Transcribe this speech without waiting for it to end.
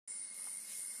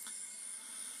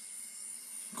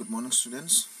Good morning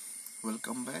students,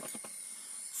 welcome back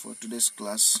for today's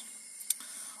class.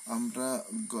 আমরা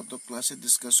গত ক্লাসে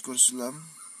ডিসকাস করছিলাম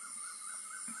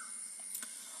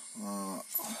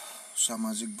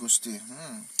সামাজিক গোষ্ঠী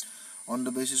on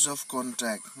the basis of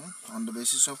contact on the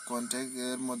basis of contact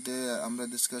এর মধ্যে আমরা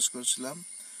ডিসকাস করছিলাম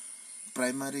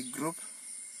প্রাইমারি গ্রুপ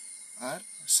আর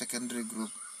সেকেন্ডারি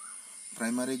গ্রুপ।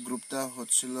 প্রাইমারি গ্রুপটা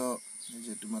হচ্ছিল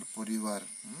যে তোমার পরিবার।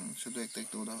 শুধু একটা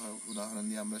উদাহরণ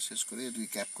দিয়ে আমরা শেষ করি,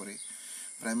 রিক্যাপ করি।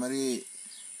 প্রাইমারি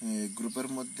গ্রুপের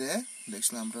মধ্যে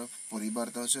দেখছিলাম আমরা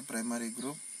পরিবারটা হচ্ছে প্রাইমারি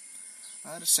গ্রুপ,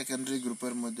 আর সেকেন্ডারি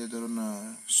গ্রুপের মধ্যে ধরুন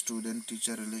স্টুডেন্ট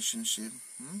টিচার রিলেশনশিপ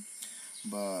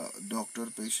বা ডক্টর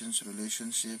পেশেন্টস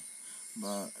রিলেশনশিপ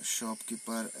বা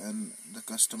shopkeeper and the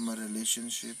customer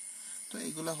relationship. তো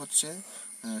এইগুলা হচ্ছে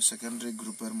সেকেন্ডারি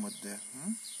গ্রুপের মধ্যে।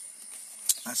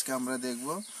 আজকে আমরা দেখব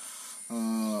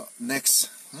next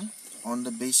on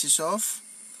the basis of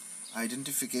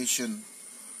identification.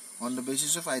 On the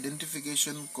basis of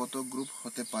identification কত গ্রুপ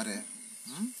হতে পারে,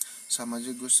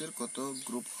 সামাজিক গোষ্ঠীর কত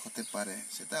গ্রুপ হতে পারে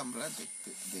সেটা আমরা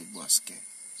দেখব আজকে।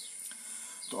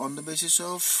 তো on the basis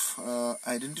of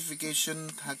identification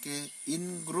থাকে in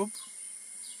group,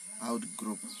 out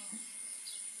group.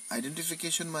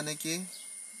 Identification মানে কি?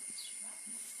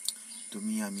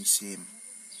 তুমি আমি সেম,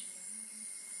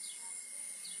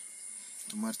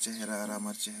 তোমার চেহারা আর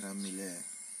আমার চেহারা মিলে।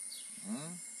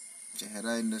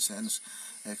 চেহারা ইন দ্য সেন্স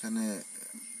এখানে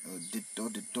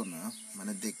ডিট্টো না,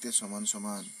 মানে দেখতে সমান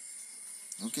সমান।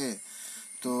 ওকে,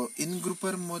 তো ইন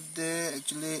গ্রুপের মধ্যে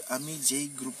অ্যাকচুয়ালি আমি যেই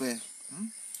গ্রুপে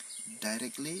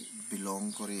ডাইরেক্টলি বিলং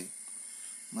করি,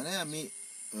 মানে আমি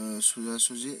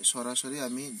সরাসরি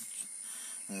আমি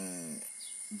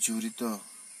জড়িত,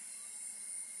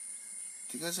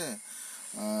 ঠিক আছে।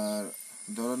 আর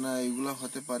ধরো না এগুলো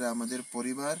হতে পারে আমাদের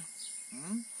পরিবার,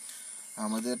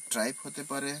 আমাদের ট্রাইব হতে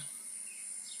পারে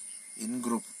ইন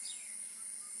গ্রুপ,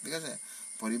 ঠিক আছে।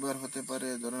 পরিবার হতে পারে,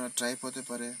 ধরো না ট্রাইব হতে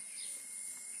পারে।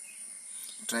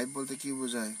 ট্রাইব বলতে কি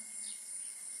বোঝায়?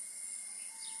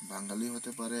 বাঙালি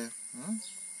হতে পারে,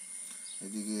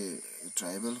 এদিকে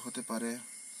ট্রাইবাল হতে পারে,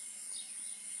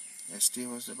 এসটি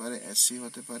হতে পারে, এসসি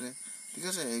হতে পারে, ঠিক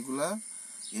আছে। এগুলা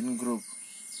ইন গ্রুপ।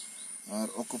 আর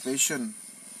অকুপেশন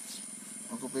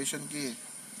কি?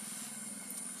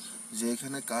 যে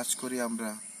এখানে কাজ করি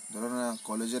আমরা, ধরো না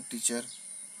কলেজের টিচার,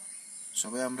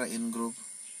 সবাই আমরা ইন গ্রুপ।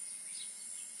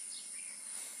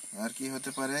 আর কি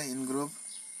হতে পারে in group?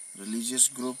 Religious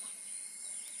group,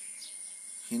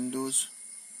 Hindus,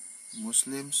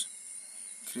 Muslims,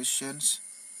 খ্রিশ্চানস,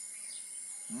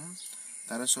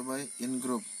 তারা সবাই ইন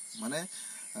গ্রুপ। মানে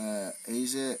এই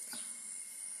যে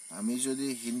আমি যদি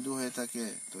হিন্দু হয়ে থাকে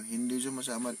তো হিন্দুইজম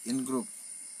হচ্ছে আমার ইন গ্রুপ,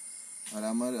 আর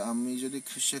আমি যদি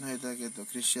খ্রিশ্চান হয়ে থাকে তো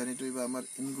খ্রিশ্চানিটি বা আমার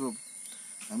ইন গ্রুপ।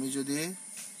 আমি যদি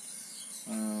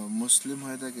মুসলিম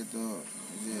হয়ে থাকে তো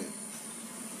যে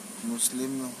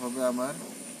মুসলিম হবে আমার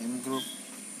ইন গ্রুপ।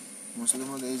 মুসলিম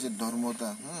হলে এই যে ধর্মটা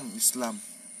ইসলাম।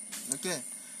 ওকে,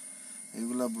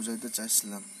 এগুলা বুঝাইতে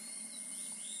চাইছিলাম।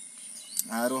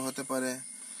 আরও হতে পারে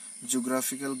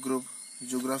জিওগ্রাফিক্যাল গ্রুপ।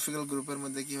 জিওগ্রাফিক্যাল গ্রুপের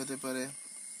মধ্যে কি হতে পারে?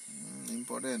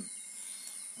 ইম্পর্টেন্ট,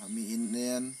 আমি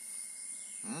ইন্ডিয়ান,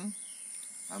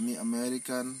 আমি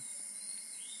আমেরিকান,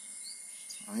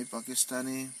 আমি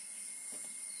পাকিস্তানি,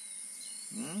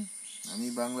 আমি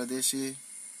বাংলাদেশি।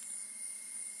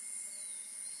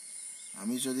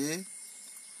 আমি যদি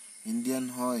ইন্ডিয়ান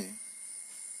হয়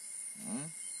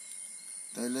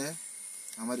তাইলে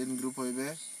আমার ইন গ্রুপ হইবে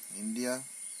ইন্ডিয়া।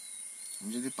 আমি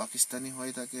যদি পাকিস্তানি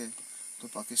হয়ে থাকে তো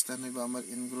পাকিস্তান হইব আমার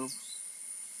ইন গ্রুপ।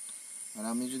 আর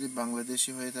আমি যদি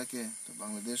বাংলাদেশি হয়ে থাকে তো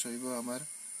বাংলাদেশ হইব আমার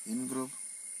ইন গ্রুপ।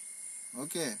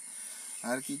 ওকে,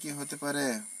 আর কি কি হতে পারে?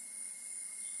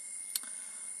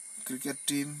 ক্রিকেট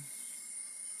টিম,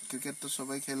 ক্রিকেট তো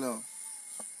সবাই খেলো।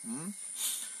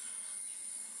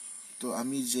 তো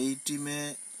আমি যেই টিমে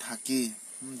থাকি,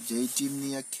 যেই টিম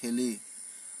নিয়ে খেলি,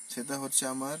 সেটা হচ্ছে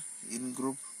আমার ইন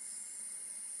গ্রুপ।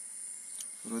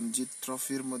 রঞ্জিত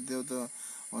ট্রফির মধ্যেও তো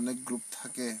অনেক গ্রুপ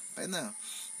থাকে, তাই না?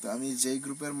 তো আমি যেই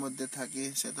গ্রুপের মধ্যে থাকি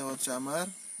সেটা হচ্ছে আমার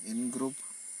ইন গ্রুপ।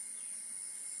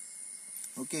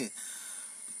 ওকে,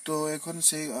 তো এখন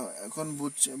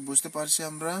বুঝতে পারছি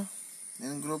আমরা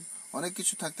ইন গ্রুপ অনেক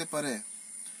কিছু থাকতে পারে।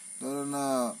 ধরো না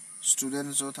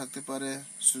স্টুডেন্টসও থাকতে পারে।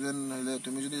 স্টুডেন্ট হলে,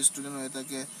 তুমি যদি স্টুডেন্ট হয়ে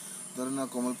থাকে, ধরো না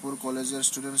কমলপুর কলেজের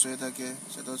স্টুডেন্টস হয়ে থাকে,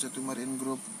 সেটা হচ্ছে তোমার ইন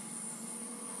গ্রুপ।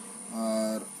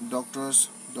 আর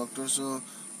ডক্টরসও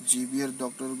জিবিএর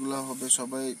ডক্টরগুলো হবে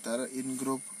সবাই তারা ইন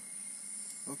গ্রুপ।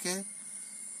 ওকে,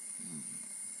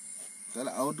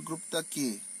 তাহলে আউট গ্রুপটা কি?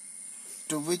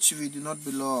 Two which we do not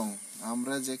belong,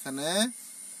 আমরা যেখানে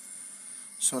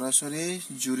সরাসরি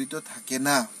জড়িত থাকে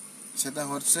না, সেটা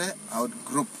হচ্ছে আউট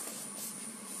গ্রুপ।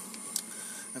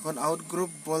 এখন আউট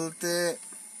গ্রুপ বলতে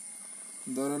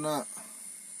ধরো না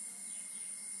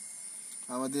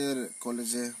আমাদের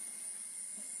কলেজে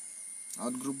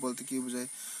আউট গ্রুপ বলতে কি বোঝায়,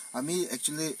 আমি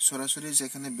অ্যাকচুয়ালি সরাসরি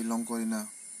সেখানে বিলং করি না,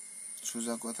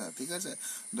 সোজা কথা, ঠিক আছে।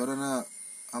 ধরো না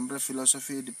আমরা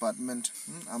ফিলসফি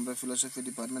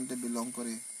ডিপার্টমেন্টে বিলং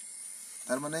করি,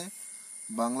 তার মানে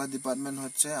বাংলা ডিপার্টমেন্ট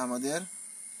হচ্ছে আমাদের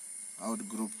আউট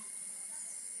গ্রুপ।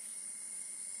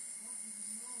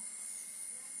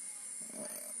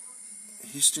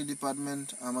 হিস্ট্রি ডিপার্টমেন্ট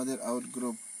আমাদের আউট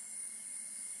গ্রুপ।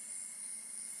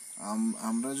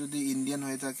 আমরা যদি ইন্ডিয়ান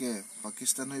হয়ে থাকে,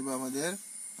 পাকিস্তান হইবে আমাদের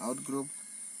out group.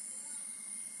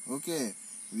 Okay,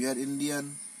 we are Indian,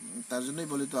 তার জন্যই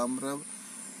বলি তো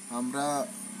আমরা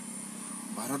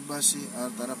ভারতবাসী আর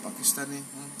তারা পাকিস্তানি।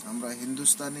 আমরা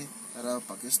হিন্দুস্তানি, তারা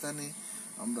পাকিস্তানি।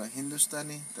 আমরা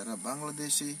হিন্দুস্তানি, তারা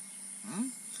বাংলাদেশি।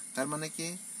 তার মানে কি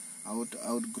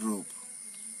out group,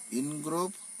 in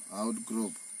group, out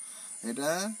group.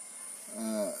 এটা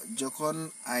যখন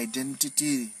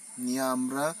আইডেন্টিটি নিয়ে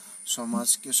আমরা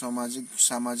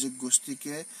সামাজিক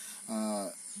গোষ্ঠীকে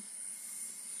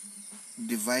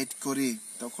ডিভাইড করি,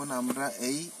 তখন আমরা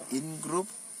এই in group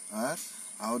R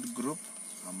out group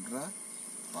আমরা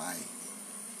পাই,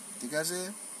 ঠিক আছে।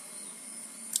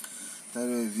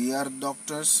 তাহলে we are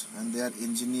doctors and they R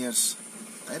engineers,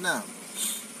 তাই না।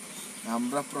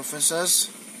 আমরা প্রফেসরস,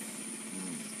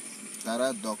 তারা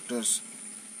ডক্টরস।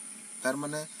 তার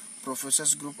মানে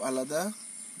প্রফেসরস গ্রুপ আলাদা,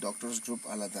 ডক্টরস গ্রুপ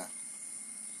আলাদা।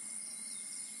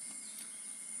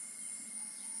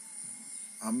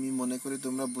 আমি মনে করি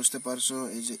তোমরা বুঝতে পারছো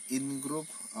এই যে ইন গ্রুপ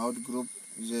আউট গ্রুপ,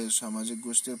 যে সামাজিক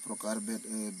গোষ্ঠীর প্রকার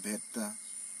ভেদটা।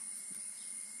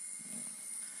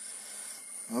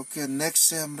 ওকে, নেক্সট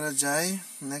আমরা যাই।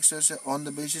 নেক্সট হচ্ছে on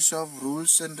the basis of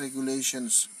rules and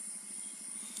regulations.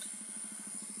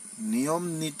 নিয়ম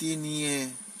নীতি নিয়ে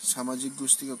সামাজিক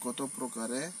গোষ্ঠীকে কত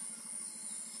প্রকারে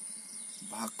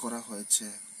ভাগ করা হয়েছে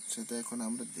সেটা এখন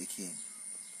আমরা দেখি।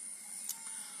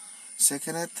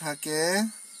 সেখানে থাকে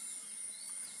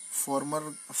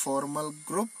ফর্মাল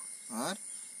গ্রুপ আর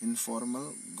ইনফর্মাল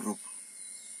গ্রুপ।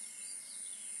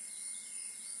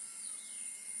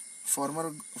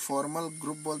 ফর্মাল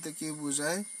গ্রুপ বলতে কি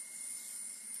বোঝায়,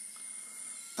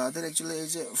 তাদের অ্যাকচুয়ালি এই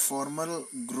যে ফর্মাল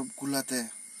গ্রুপগুলাতে,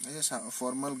 এই যে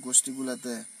ফর্মাল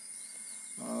গোষ্ঠীগুলাতে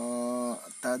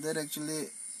তাদের অ্যাকচুয়ালি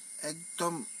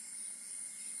একদম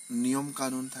নিয়ম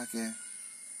কানুন থাকে।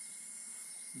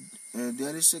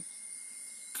 There is a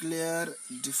clear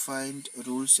defined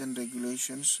rules and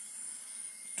regulations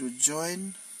to join,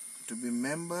 to be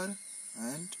member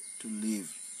and to live.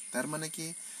 তার মানে কি,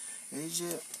 এই যে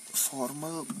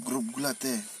ফর্মাল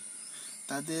গ্রুপগুলাতে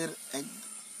তাদের এক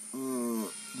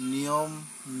নিয়ম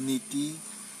নীতি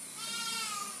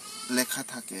লেখা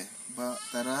থাকে বা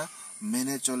তারা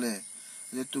মেনে চলে।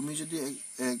 যে তুমি যদি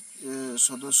এক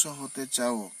সদস্য হতে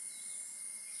চাও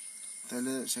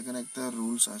তাহলে সেখানে একটা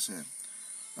রুলস আছে,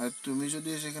 আর তুমি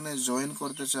যদি সেখানে জয়েন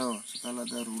করতে চাও সেটা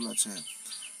আলাদা রুল আছে,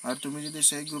 আর তুমি যদি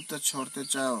সেই গ্রুপটা ছড়তে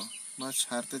চাও বা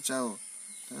ছাড়তে চাও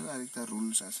তাহলে আরেকটা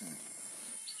রুলস আছে।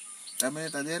 তার মানে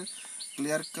তাদের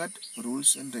clear cut rules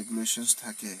and regulations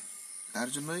থাকে, তার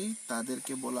জন্যই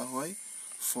তাদেরকে বলা হয়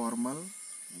formal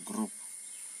group.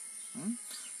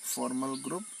 Formal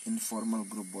group, informal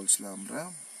group বলছিলাম আমরা।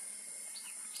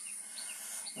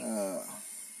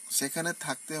 সেখানে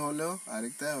থাকতে হলেও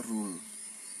আরেকটা রুল,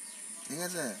 ঠিক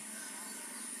আছে।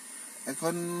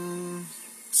 এখন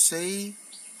সেই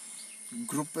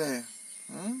গ্রুপে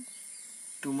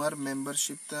তোমার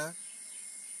মেম্বারশিপটা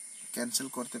ক্যান্সেল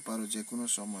করতে পারো যে কোনো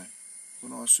সময়,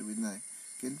 কোনো অসুবিধা নাই,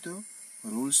 কিন্তু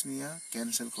রুলস নিয়ে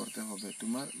ক্যান্সেল করতে হবে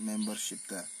তোমার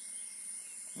মেম্বারশিপটা।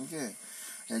 ওকে,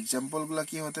 এক্সাম্পলগুলো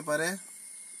কি হতে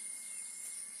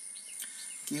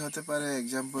পারে,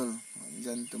 এক্সাম্পল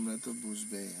জানি তোমরা তো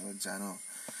বুঝবে, জানো।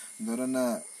 ধরো না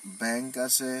ব্যাংক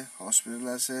আছে, হসপিটাল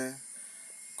আছে,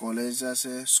 কলেজ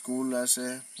আছে, স্কুল আছে,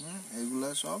 এগুলা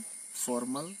সব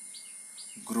ফর্মাল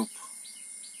গ্রুপ।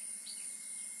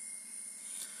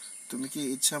 তুমি কি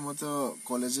ইচ্ছা মতো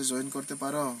কলেজে জয়েন করতে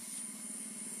পারো?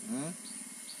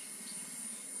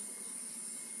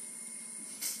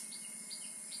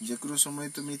 যে কোনো সময়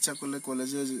তুমি ইচ্ছা করলে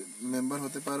কলেজে মেম্বার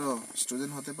হতে পারো,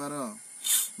 স্টুডেন্ট হতে পারো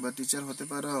বা টিচার হতে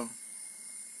পারো।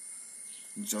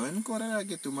 জয়েন করার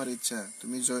আগে তোমার ইচ্ছা,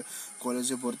 তুমি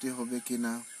কলেজে ভর্তি হবে কি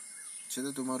না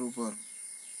সেটা তোমার উপর,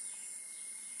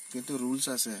 কিন্তু রুলস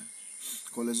আছে।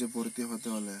 কলেজে ভর্তি হতে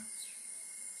হলে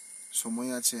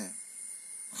সময় আছে,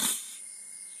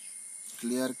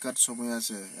 ক্লিয়ার কাট সময়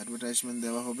আছে। অ্যাডভার্টাইজমেন্ট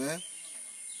দেওয়া হবে,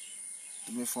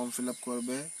 তুমি ফর্ম ফিল আপ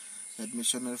করবে,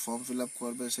 অ্যাডমিশনের ফর্ম ফিল আপ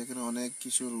করবে, সেখানে অনেক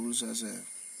কিছু রুলস আছে,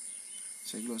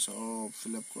 সেগুলো সব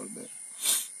ফিল আপ করবে।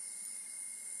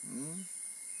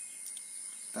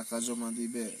 টাকা জমা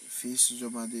দিবে, ফিস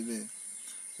জমা দিবে,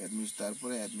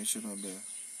 তারপরে অ্যাডমিশন হবে।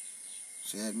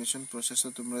 সেই অ্যাডমিশন প্রসেস তো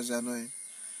তোমরা জানোই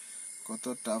কত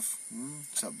টাফ।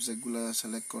 সাবজেক্টগুলো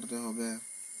সিলেক্ট করতে হবে,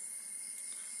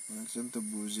 অনেকজন তো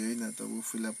বুঝেই না তবু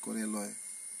ফিল আপ করে লয়।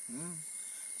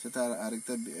 সেটা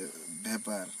আরেকটা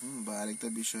ব্যাপার বা আরেকটা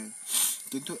বিষয়।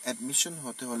 কিন্তু অ্যাডমিশন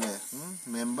হতে হলে,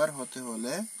 মেম্বার হতে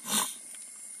হলে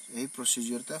এই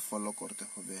প্রসিজিওরটা ফলো করতে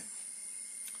হবে।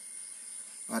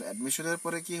 আর অ্যাডমিশনের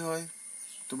পরে কি হয়,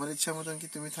 তোমার ইচ্ছা মতন কি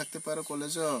তুমি থাকতে পারো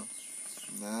কলেজে?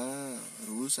 না,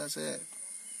 রুলস আছে।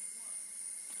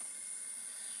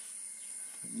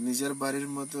 নিজের বাড়ির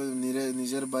মতো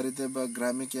নিজের বাড়িতে বা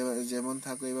গ্রামে যেমন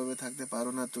থাকো এভাবে থাকতে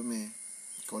পারো না তুমি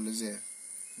কলেজে।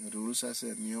 রুলস আছে,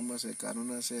 নিয়ম আছে, কানুন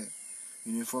আছে।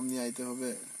 ইউনিফর্ম নিয়ে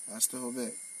আসতে হবে।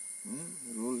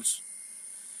 রুলস।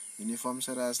 ইউনিফর্ম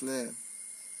ছাড়া আসলে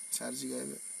স্যার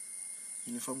জিগাইবে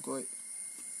ইউনিফর্ম কই।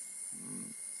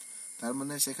 তার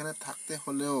মানে সেখানে থাকতে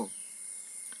হলেও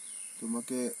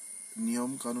তোমাকে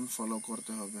নিয়ম কানুন ফলো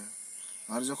করতে হবে।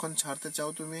 আর যখন ছাড়তে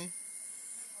চাও তুমি,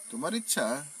 তোমার ইচ্ছা,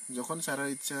 যখন ছাড়ার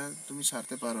ইচ্ছা তুমি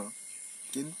ছাড়তে পারো,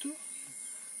 কিন্তু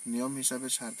নিয়ম হিসাবে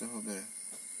ছাড়তে হবে,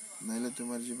 নাইলে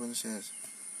তোমার জীবন শেষ।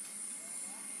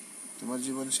 তোমার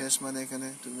জীবন শেষ মানে এখানে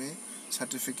তুমি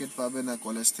সার্টিফিকেট পাবে না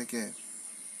কলেজ থেকে,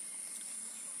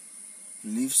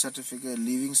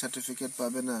 লিভিং সার্টিফিকেট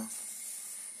পাবে না।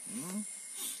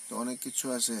 তো অনেক কিছু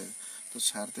আছে, তো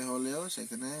ছাড়তে হলেও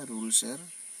সেখানে রুলসের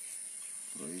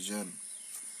প্রয়োজন।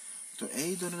 তো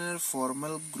এই ধরনের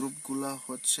ফর্মাল গ্রুপগুলা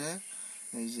হচ্ছে,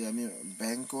 এই যে আমি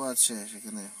ব্যাংকও আছে,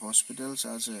 সেখানে হসপিটালস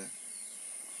আছে।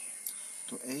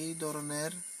 তো এই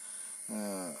ধরনের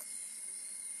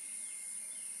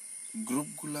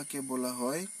গ্রুপগুলাকে বলা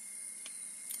হয়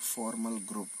ফর্মাল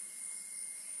গ্রুপ।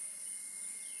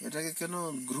 এটাকে কেন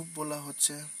গ্রুপ বলা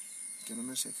হচ্ছে?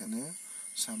 কেননা সেখানে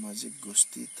সামাজিক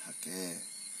গোষ্ঠী থাকে।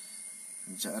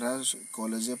 যারা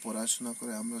কলেজে পড়াশোনা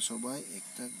করে আমরা সবাই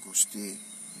একটা গোষ্ঠী।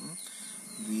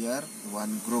 We are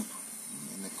one group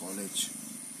in a college.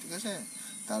 ঠিক আছে,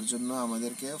 তার জন্য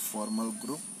আমাদেরকে ফর্মাল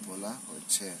গ্রুপ বলা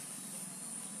হচ্ছে।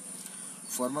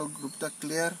 ফর্মাল গ্রুপটা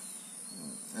ক্লিয়ার?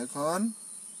 এখন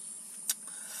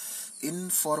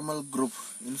ইনফর্মাল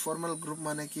গ্রুপ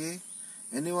মানে কি?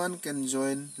 Anyone can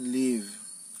join, leave.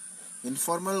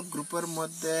 Informal গ্রুপের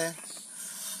মধ্যে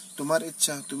তোমার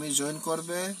ইচ্ছা, তুমি জয়েন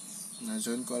করবে না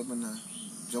জয়েন করবে না।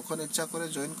 যখন ইচ্ছা করে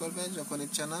জয়েন করবে, যখন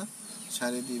ইচ্ছা না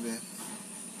ছাড়িয়ে দিবে।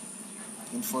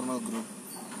 ইনফর্মাল গ্রুপ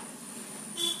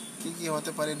কি কি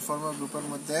হতে পারে ইনফর্মাল গ্রুপের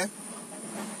মধ্যে?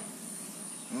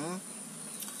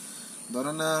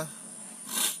 ধরো না,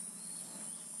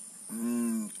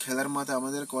 খেলার মাঠে,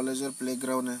 আমাদের কলেজের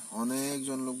প্লেগ্রাউন্ডে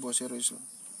অনেকজন লোক বসে রয়েছে।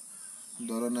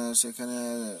 ধরো না সেখানে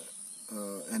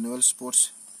অ্যানুয়াল স্পোর্টস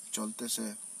চলতেছে,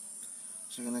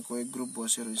 সেখানে কয়েক গ্রুপ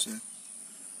বসে রয়েছে।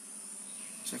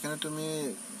 সেখানে তুমি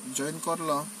জয়েন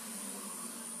করলো,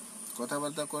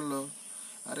 কথাবার্তা করলো,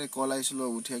 আরে কল আইছিল,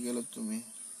 উঠে গেল তুমি।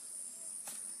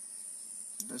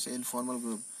 Informal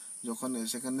group. যখন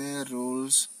সেখানে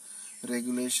রুলস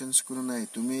রেগুলেশনস কোনো নাই,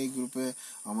 তুমি এই গ্রুপে,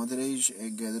 আমাদের এই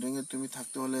গ্যাদারিং এ তুমি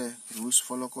থাকতে হলে রুলস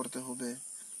ফলো করতে হবে,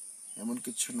 এমন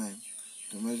কিছু নাই।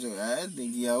 তুমি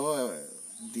গিয়াও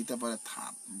দিতে পারে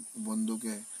থাপ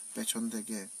বন্ধুকে পেছন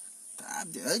থেকে, থাপ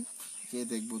কে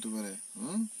দেখবো তোমার।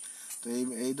 তো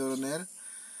এই ধরনের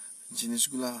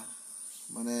জিনিসগুলা,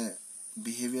 মানে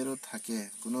বিহেভিয়ারও থাকে,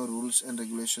 কোনো রুলস এন্ড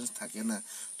রেগুলেশনস থাকে না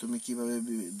তুমি কিভাবে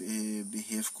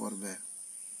বিহেভ করবে।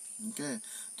 ওকে,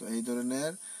 তো এই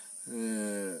ধরনের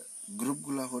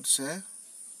গ্রুপগুলা হচ্ছে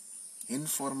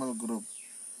ইনফর্মাল গ্রুপ।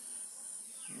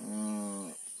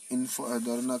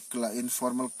 ধরো না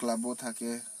ইনফর্মাল ক্লাবও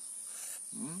থাকে।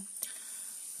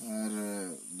 আর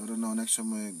ধরো না অনেক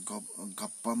সময়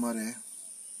গাপ্পা মারে,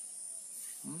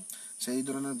 সেই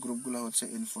ধরনের গ্রুপগুলো হচ্ছে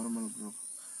ইনফর্মাল গ্রুপ।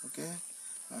 ওকে,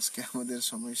 আজকে আমাদের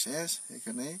সময় শেষ,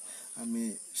 এখানেই আমি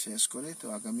শেষ করি। তো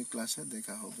আগামী ক্লাসে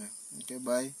দেখা হবে। ওকে,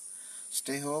 by.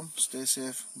 Stay home, stay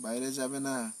safe. বাইরে যাবে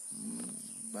না,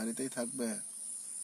 বাড়িতেই থাকবে।